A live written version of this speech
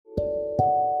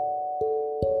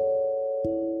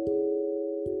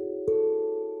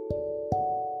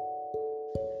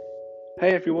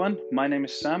Hey everyone, my name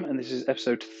is Sam, and this is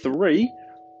episode 3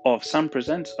 of Sam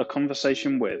Presents A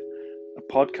Conversation With, a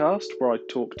podcast where I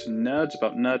talk to nerds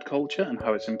about nerd culture and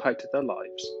how it's impacted their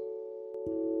lives.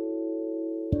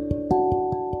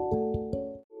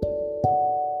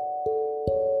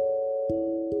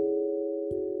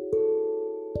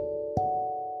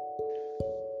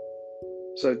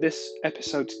 So, this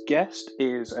episode's guest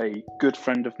is a good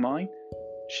friend of mine.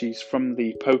 She's from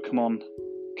the Pokemon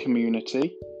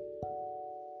community.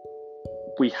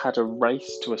 We had a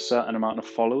race to a certain amount of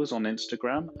followers on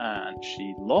Instagram, and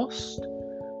she lost.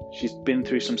 She's been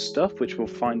through some stuff, which we'll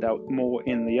find out more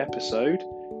in the episode.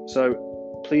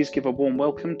 So please give a warm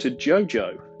welcome to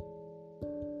Jojo.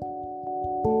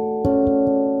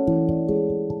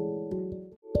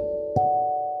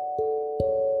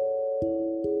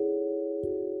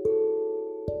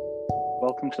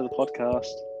 Welcome to the podcast.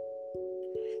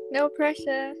 No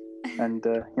pressure. And,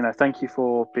 thank you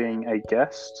for being a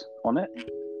guest on it.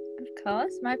 Of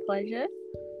course, my pleasure.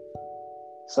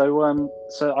 So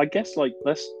I guess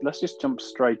let's just jump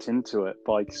straight into it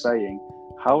by saying,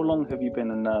 how long have you been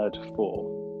a nerd for?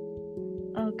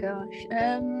 Oh gosh.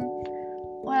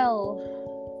 Well,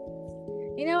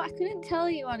 I couldn't tell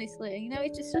you honestly.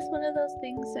 It's just one of those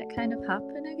things that kind of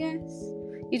happen, I guess.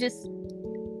 You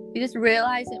just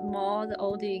realize it more the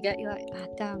older you get. You're like,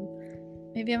 damn,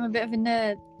 maybe I'm a bit of a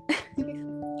nerd.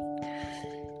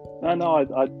 No,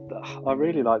 I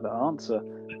really like that answer.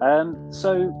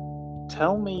 So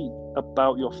tell me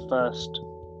about your first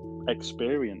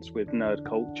experience with nerd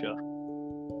culture.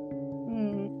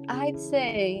 I'd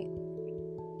say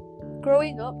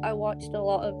growing up, I watched a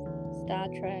lot of Star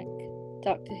Trek,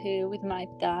 Doctor Who with my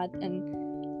dad,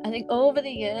 and I think over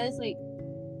the years,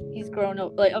 he's grown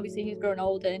up. Obviously, he's grown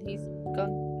older and he's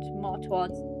gone more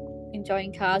towards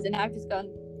enjoying cars, and I've just gone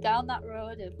down that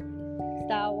road of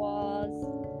Star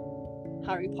Wars,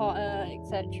 Harry Potter,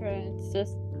 etc. It's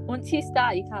just once you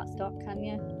start, you can't stop, can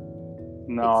you?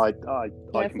 No, I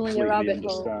completely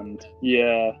understand.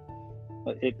 Yeah,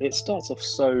 it starts off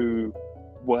so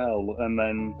well, and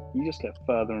then you just get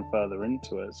further and further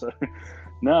into it. So,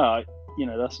 no,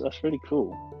 that's really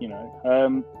cool.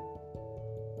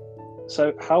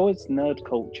 So how has nerd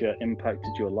culture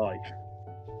impacted your life?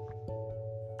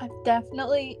 I've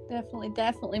definitely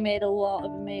made a lot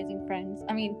of amazing friends.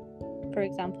 I mean, for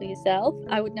example, yourself.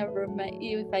 I would never have met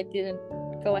you if I didn't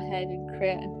go ahead and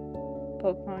create a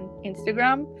Pokemon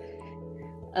Instagram.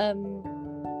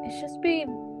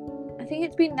 I think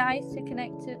it's been nice to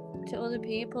connect to other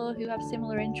people who have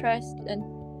similar interests, and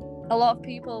a lot of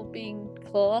people being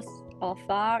close or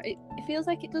far. It feels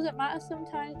like it doesn't matter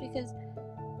sometimes because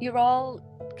you're all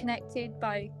connected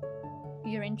by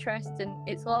your interests, and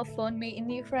it's a lot of fun meeting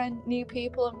new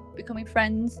people and becoming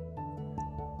friends.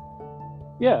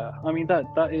 Yeah, I mean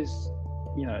that is,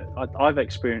 I've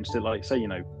experienced it,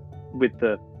 with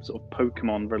the sort of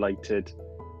Pokemon related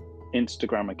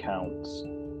Instagram accounts.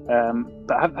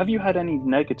 But have you had any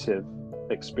negative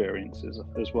experiences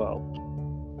as well?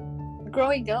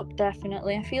 Growing up,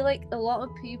 definitely. I feel like a lot of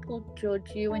people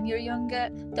judge you when you're younger.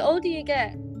 The older you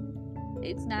get,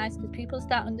 it's nice because people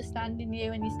start understanding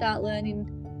you and you start learning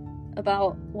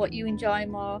about what you enjoy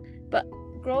more. But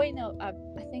growing up, I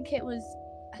think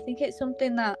it's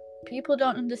something that people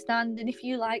don't understand, and if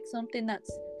you like something that's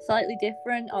slightly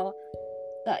different or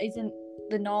that isn't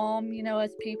the norm,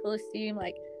 as people assume,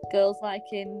 like girls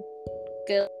liking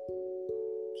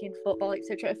football,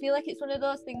 etc. I feel like it's one of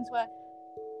those things where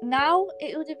now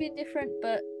it would have been different,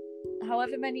 but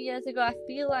however many years ago, I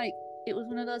feel like it was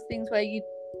one of those things where you'd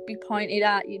be pointed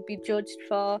at, you'd be judged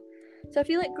for. So I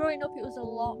feel like growing up it was a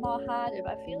lot more harder,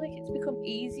 but I feel like it's become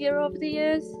easier over the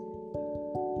years.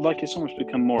 Like it's almost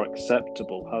become more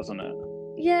acceptable, hasn't it?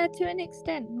 Yeah, to an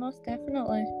extent, most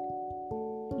definitely.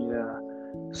 Yeah.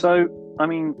 So, I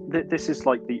mean, this is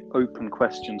like the open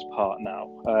questions part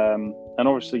now. And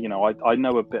obviously, I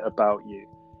know a bit about you.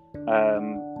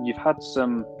 You've had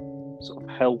some sort of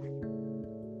health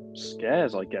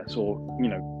scares, I guess, or,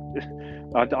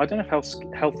 I don't know if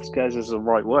health scares is the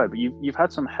right word, but you've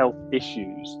had some health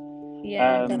issues.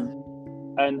 Yeah.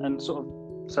 And sort of,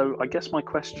 so I guess my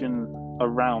question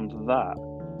around that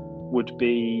would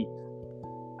be,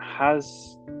 has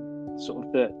sort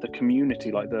of the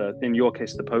community, like in your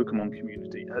case the Pokemon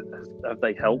community, have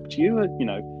they helped you?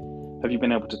 Have you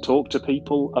been able to talk to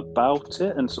people about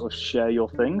it and sort of share your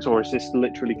things, or is this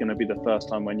literally going to be the first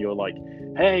time when you're like,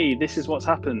 hey, this is what's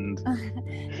happened?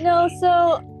 No,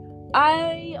 so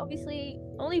I obviously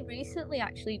only recently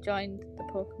actually joined the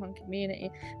Pokemon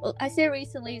community. Well, I say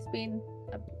recently, it's been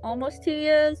almost 2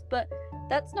 years, but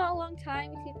that's not a long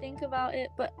time if you think about it.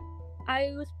 But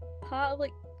I was part of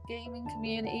gaming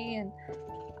community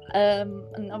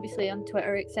and obviously on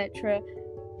Twitter, etc.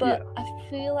 But I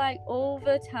feel like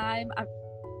over time,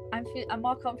 I'm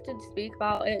more confident to speak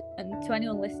about it. And to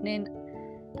anyone listening,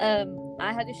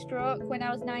 I had a stroke when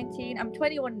I was 19. I'm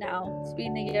 21 now. It's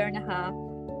been a year and a half.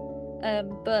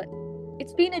 But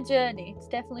it's been a journey. It's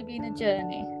definitely been a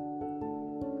journey.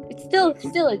 It's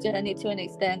still a journey to an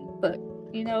extent, but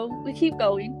you know, we keep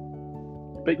going.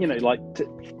 But you know, like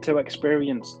to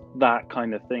experience that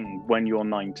kind of thing when you're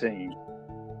 19,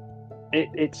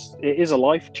 it is a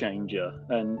life changer,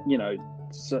 and you know,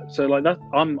 so like that.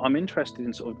 I'm interested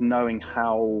in sort of knowing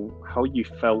how you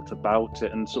felt about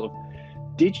it, and sort of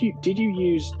did you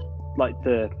use like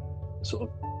the sort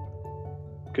of,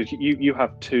 because you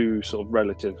have two sort of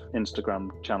relative Instagram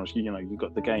channels. You know, you've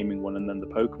got the gaming one and then the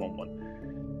Pokemon one.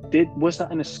 Was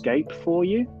that an escape for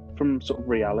you from sort of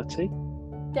reality?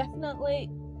 Definitely.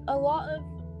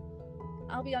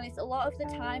 I'll be honest, a lot of the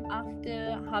time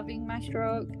after having my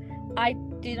stroke, I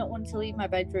didn't want to leave my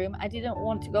bedroom. I didn't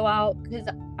want to go out because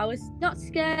I was not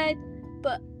scared,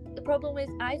 but the problem is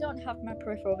I don't have my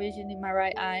peripheral vision in my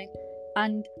right eye.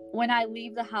 And when I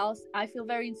leave the house, I feel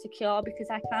very insecure because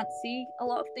I can't see a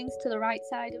lot of things to the right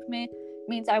side of me. It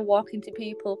means I walk into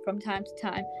people from time to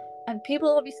time. And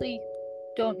people obviously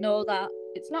don't know that.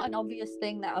 It's not an obvious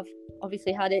thing that I've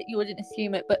obviously had it. You wouldn't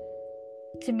assume it. But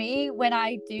to me, when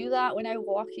I do that, when I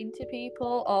walk into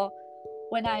people or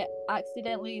when I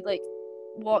accidentally like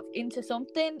walk into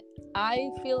something, I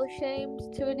feel ashamed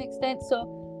to an extent.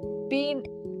 So being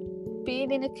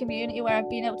in a community where I've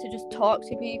been able to just talk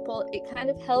to people, it kind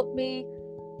of helped me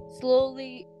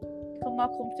slowly become more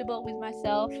comfortable with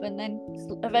myself. And then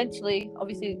eventually,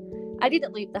 obviously, I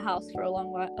didn't leave the house for a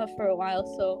while,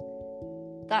 so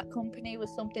that company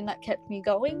was something that kept me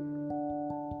going.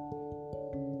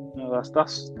 No,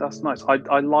 that's nice.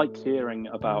 I like hearing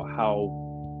about how,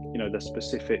 you know, the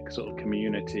specific sort of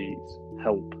communities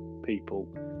help people.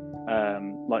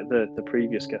 Like the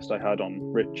previous guest I had on,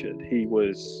 Richard, he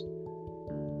was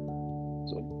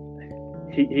sort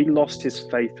of, he lost his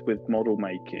faith with model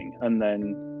making and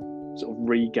then sort of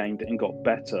regained it and got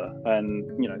better.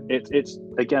 And you know, it's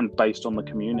again based on the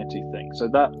community thing. So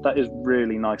that is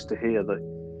really nice to hear that,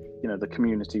 you know, the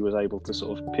community was able to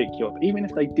sort of pick you up, even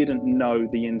if they didn't know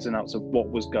the ins and outs of what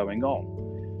was going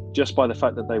on, just by the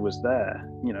fact that they was there.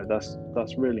 You know, that's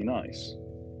really nice.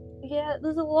 Yeah,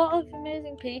 there's a lot of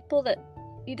amazing people that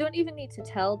you don't even need to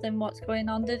tell them what's going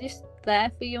on. They're just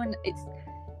there for you, and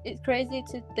it's crazy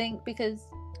to think because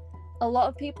a lot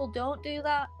of people don't do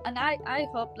that. And I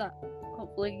hope that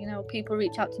hopefully, you know, people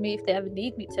reach out to me if they ever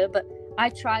need me to, but I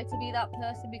try to be that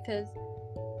person because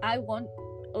I want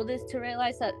others to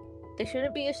realize that they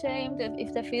shouldn't be ashamed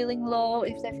if they're feeling low,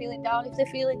 if they're feeling down, if they're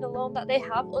feeling alone, that they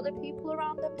have other people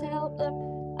around them to help them.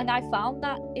 And I found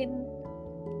that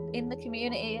in the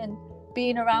community and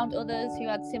being around others who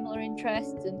had similar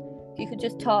interests, and you could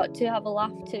just talk to, have a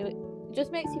laugh to. It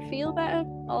just makes you feel better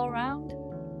all around.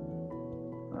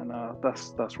 And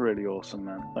that's really awesome,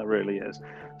 man. That really is.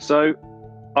 So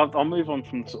I'll move on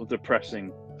from sort of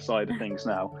depressing side of things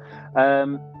now.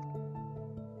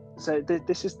 So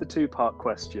this is the two-part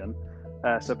question.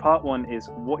 So part one is,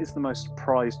 what is the most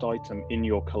prized item in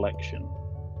your collection?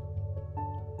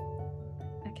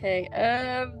 Okay,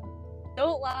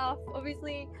 don't laugh.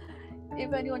 Obviously,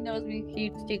 if anyone knows me,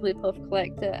 huge Jigglypuff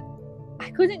collector.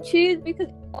 I couldn't choose because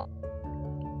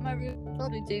my room is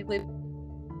filled with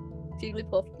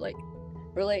Jigglypuff like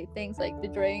related things, like the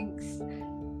drinks,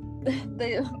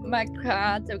 my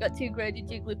cards. I've got 2 graded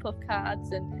Jigglypuff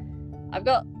cards, and I've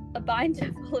got a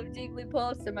binder full of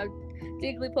Jigglypuffs and my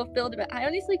Jigglypuff Build-A-Bear. I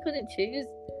honestly couldn't choose.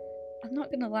 I'm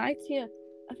not gonna lie to you.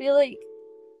 I feel like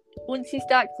once you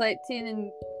start collecting,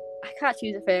 and I can't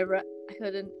choose a favourite. I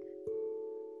couldn't.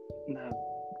 No,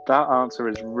 that answer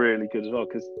is really good as well,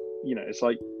 because you know, it's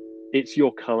like, it's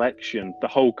your collection. The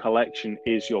whole collection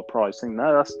is your prize thing.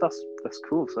 No, that's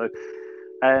cool. So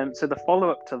so the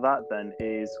follow-up to that then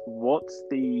is, what's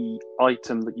the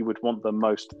item that you would want the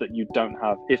most that you don't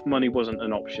have if money wasn't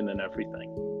an option and everything?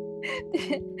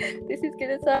 This is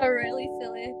gonna sound really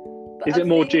silly, but is it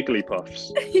more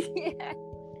Jigglypuffs? Yeah.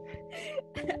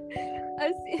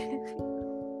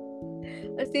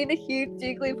 I've seen a huge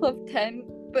Jigglypuff tent,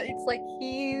 but it's like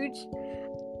huge,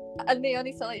 and they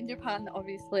only sell it in Japan.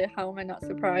 Obviously, how am I not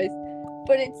surprised?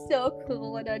 But it's so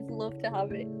cool, and I'd love to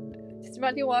have it. Just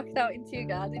imagine walking out into your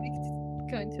garden, you can just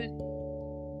go into a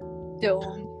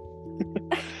dome.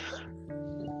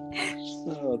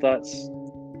 Oh,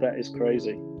 that is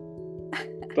crazy.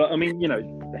 But I mean, you know,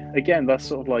 again, that's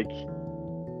sort of like,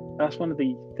 that's one of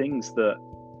the things that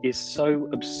is so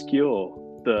obscure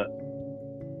that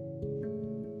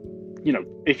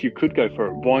if you could go for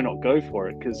it, why not go for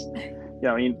it? Because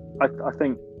I mean, I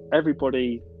think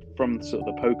everybody from sort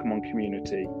of the Pokemon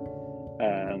community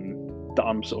that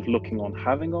I'm sort of looking on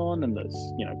having on, and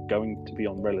that's going to be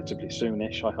on relatively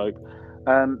soonish, I hope.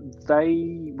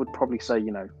 They would probably say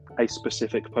a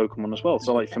specific Pokemon as well.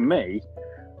 So like for me,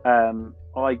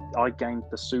 I gained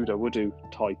the Sudowoodo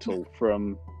title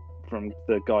from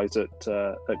the guys at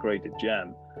Graded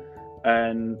Gem,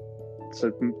 and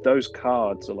so those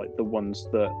cards are like the ones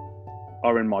that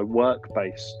are in my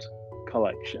work-based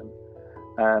collection.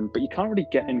 But you can't really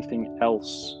get anything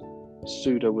else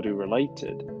Sudowoodo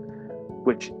related,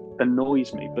 which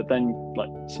annoys me. But then, like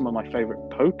some of my favorite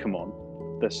Pokemon,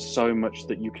 there's so much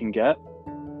that you can get.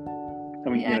 I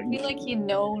mean, I feel like you're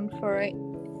known for it.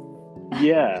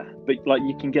 Yeah, but like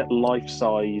you can get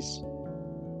life-size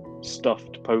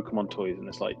stuffed Pokemon toys, and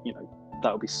it's like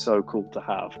that would be so cool to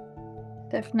have.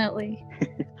 Definitely.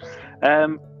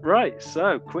 Right,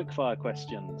 so quickfire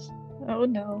questions. Oh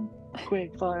no.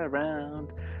 Quickfire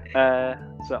round.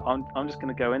 So I'm just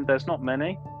going to go in. There's not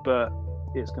many, but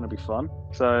it's going to be fun.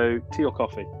 So tea or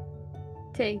coffee?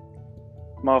 Tea.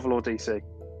 Marvel or DC?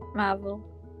 Marvel.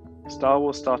 Star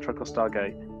Wars, Star Trek, or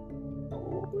Stargate?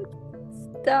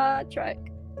 Star Trek.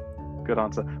 Good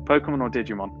answer. Pokemon or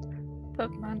Digimon?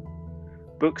 Pokemon.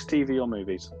 Books, TV, or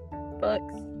movies?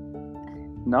 Books.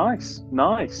 Nice.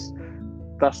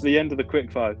 That's the end of the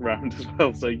quickfire round as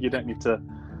well. So you don't need to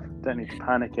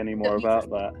panic anymore about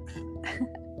that.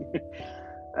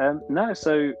 No,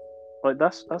 so like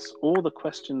that's all the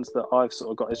questions that I've sort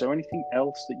of got. Is there anything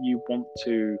else that you want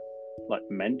to like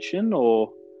mention, or?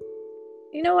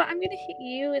 You know what? I'm gonna hit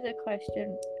you with a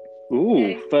question. Ooh,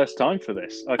 okay. First time for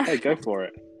this. Okay, go for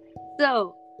it.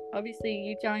 So, obviously,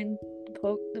 you joined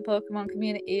the Pokemon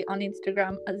community on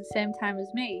Instagram at the same time as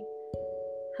me.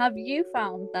 Have you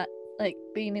found that like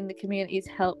being in the community has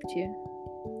helped you?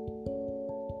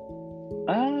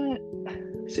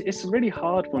 It's a really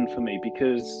hard one for me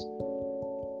because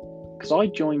I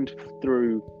joined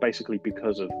through basically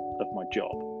because of my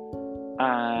job,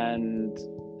 and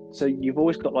so you've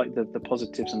always got like the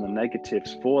positives and the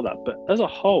negatives for that. But as a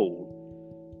whole,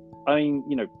 I mean,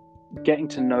 getting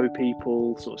to know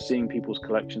people, sort of seeing people's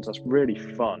collections, that's really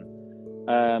fun.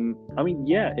 I mean,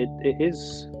 yeah, it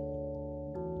is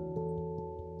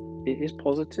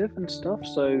positive and stuff.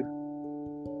 So,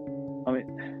 I mean,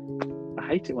 I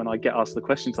hate it when I get asked the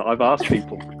questions that I've asked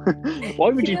people. Why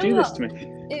would you do this to me?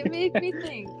 It made me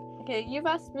think. Okay, you've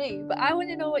asked me, but I want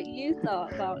to know what you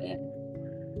thought about it.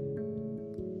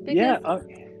 Because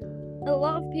a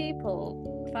lot of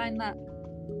people find that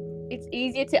it's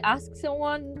easier to ask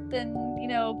someone than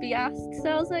be asked. So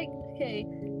I was like, okay,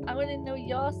 I want to know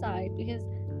your side, because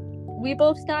we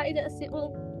both started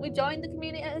we joined the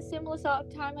community at a similar sort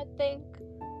of time, I think.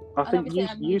 I think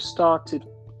you started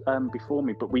before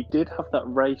me, but we did have that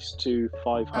race to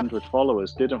 500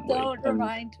 followers, didn't we? Don't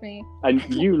remind me. And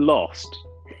you lost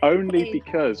only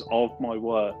because of my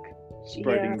work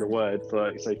spreading the word,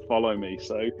 like say follow me.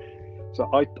 So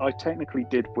I technically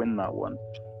did win that one.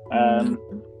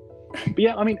 But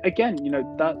yeah, I mean, again,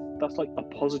 that's like a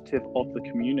positive of the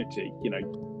community.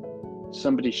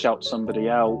 Somebody shouts somebody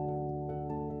out,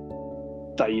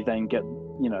 they then get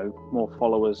more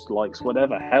followers, likes,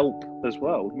 whatever, help as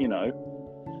well.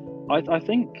 I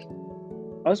think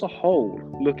as a whole,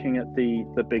 looking at the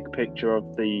big picture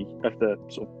of the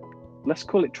sort of, let's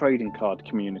call it trading card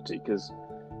community, because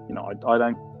I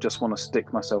don't just want to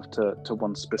stick myself to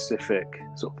one specific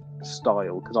sort of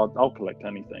style, because I'll collect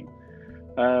anything.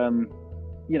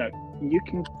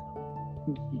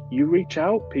 You reach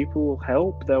out, people will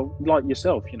help. They'll, like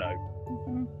yourself,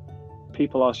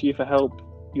 people ask you for help,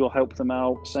 you'll help them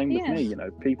out. Same with me,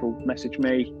 people message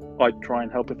me, I try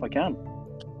and help if I can.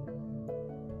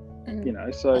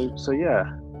 So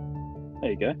yeah,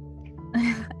 there you go.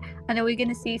 I know we're going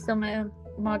to see some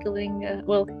modelling,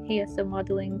 hear some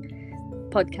modelling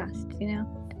podcasts,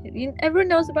 everyone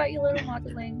knows about your little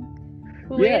modelling.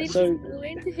 We're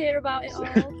waiting to hear about it all.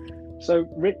 So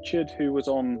Richard, who was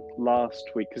on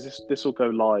last week, because this will go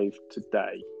live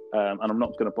today, and I'm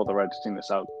not going to bother editing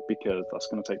this out because that's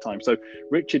going to take time. So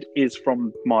Richard is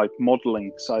from my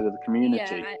modelling side of the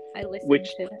community. Yeah, I listened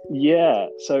to it. Yeah,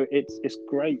 so it's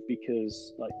great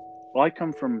because like I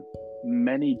come from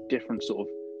many different sort of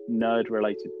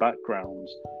nerd-related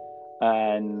backgrounds,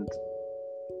 and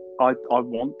I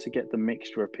want to get the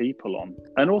mixture of people on,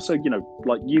 and also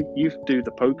like you do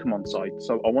the Pokemon side,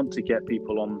 so I want to get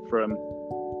people on from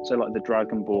say like the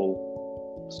Dragon Ball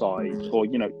side, or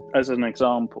as an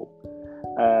example.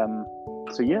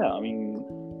 So yeah, I mean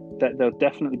there'll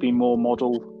definitely be more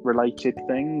model related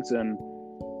things, and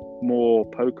more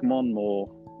Pokemon,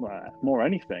 more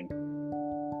anything.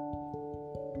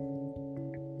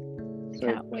 So,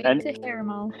 Can't wait to hear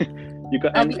them all. You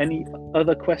got any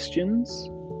other questions?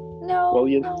 No, Well,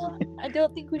 no, I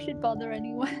don't think we should bother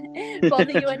anyone.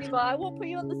 Bother you anymore. I won't put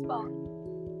you on the spot.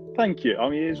 Thank you. I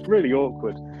mean, it's really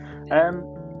awkward.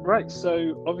 Right.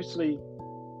 So obviously,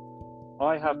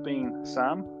 I have been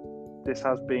Sam. This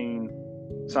has been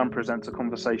Sam Presents a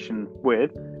Conversation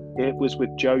with. It was with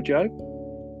Jojo.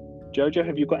 Jojo,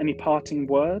 have you got any parting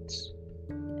words?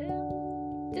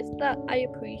 Just that I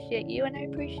appreciate you and I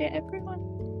appreciate everyone.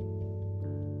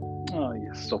 Oh,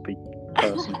 you soppy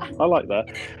person. I like that.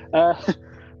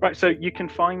 Right, so you can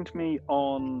find me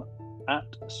on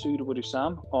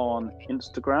 @SudaWuduSam on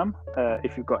Instagram.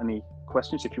 If you've got any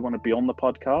questions, if you want to be on the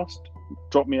podcast,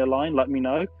 drop me a line, let me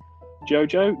know.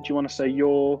 Jojo, do you want to say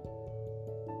your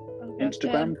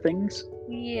Instagram things?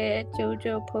 Yeah,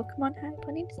 Jojo Pokemon Hype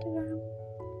on Instagram.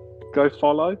 Go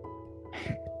follow.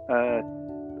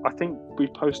 I think we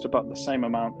post about the same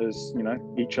amount as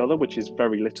each other, which is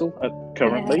very little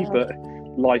currently, but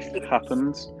life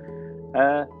happens.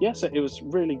 So it was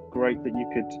really great that you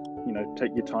could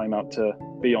take your time out to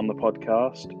be on the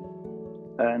podcast,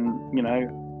 and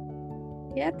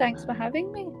yeah, thanks for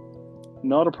having me.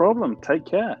 Not a problem. Take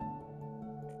care.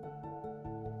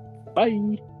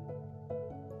 Bye.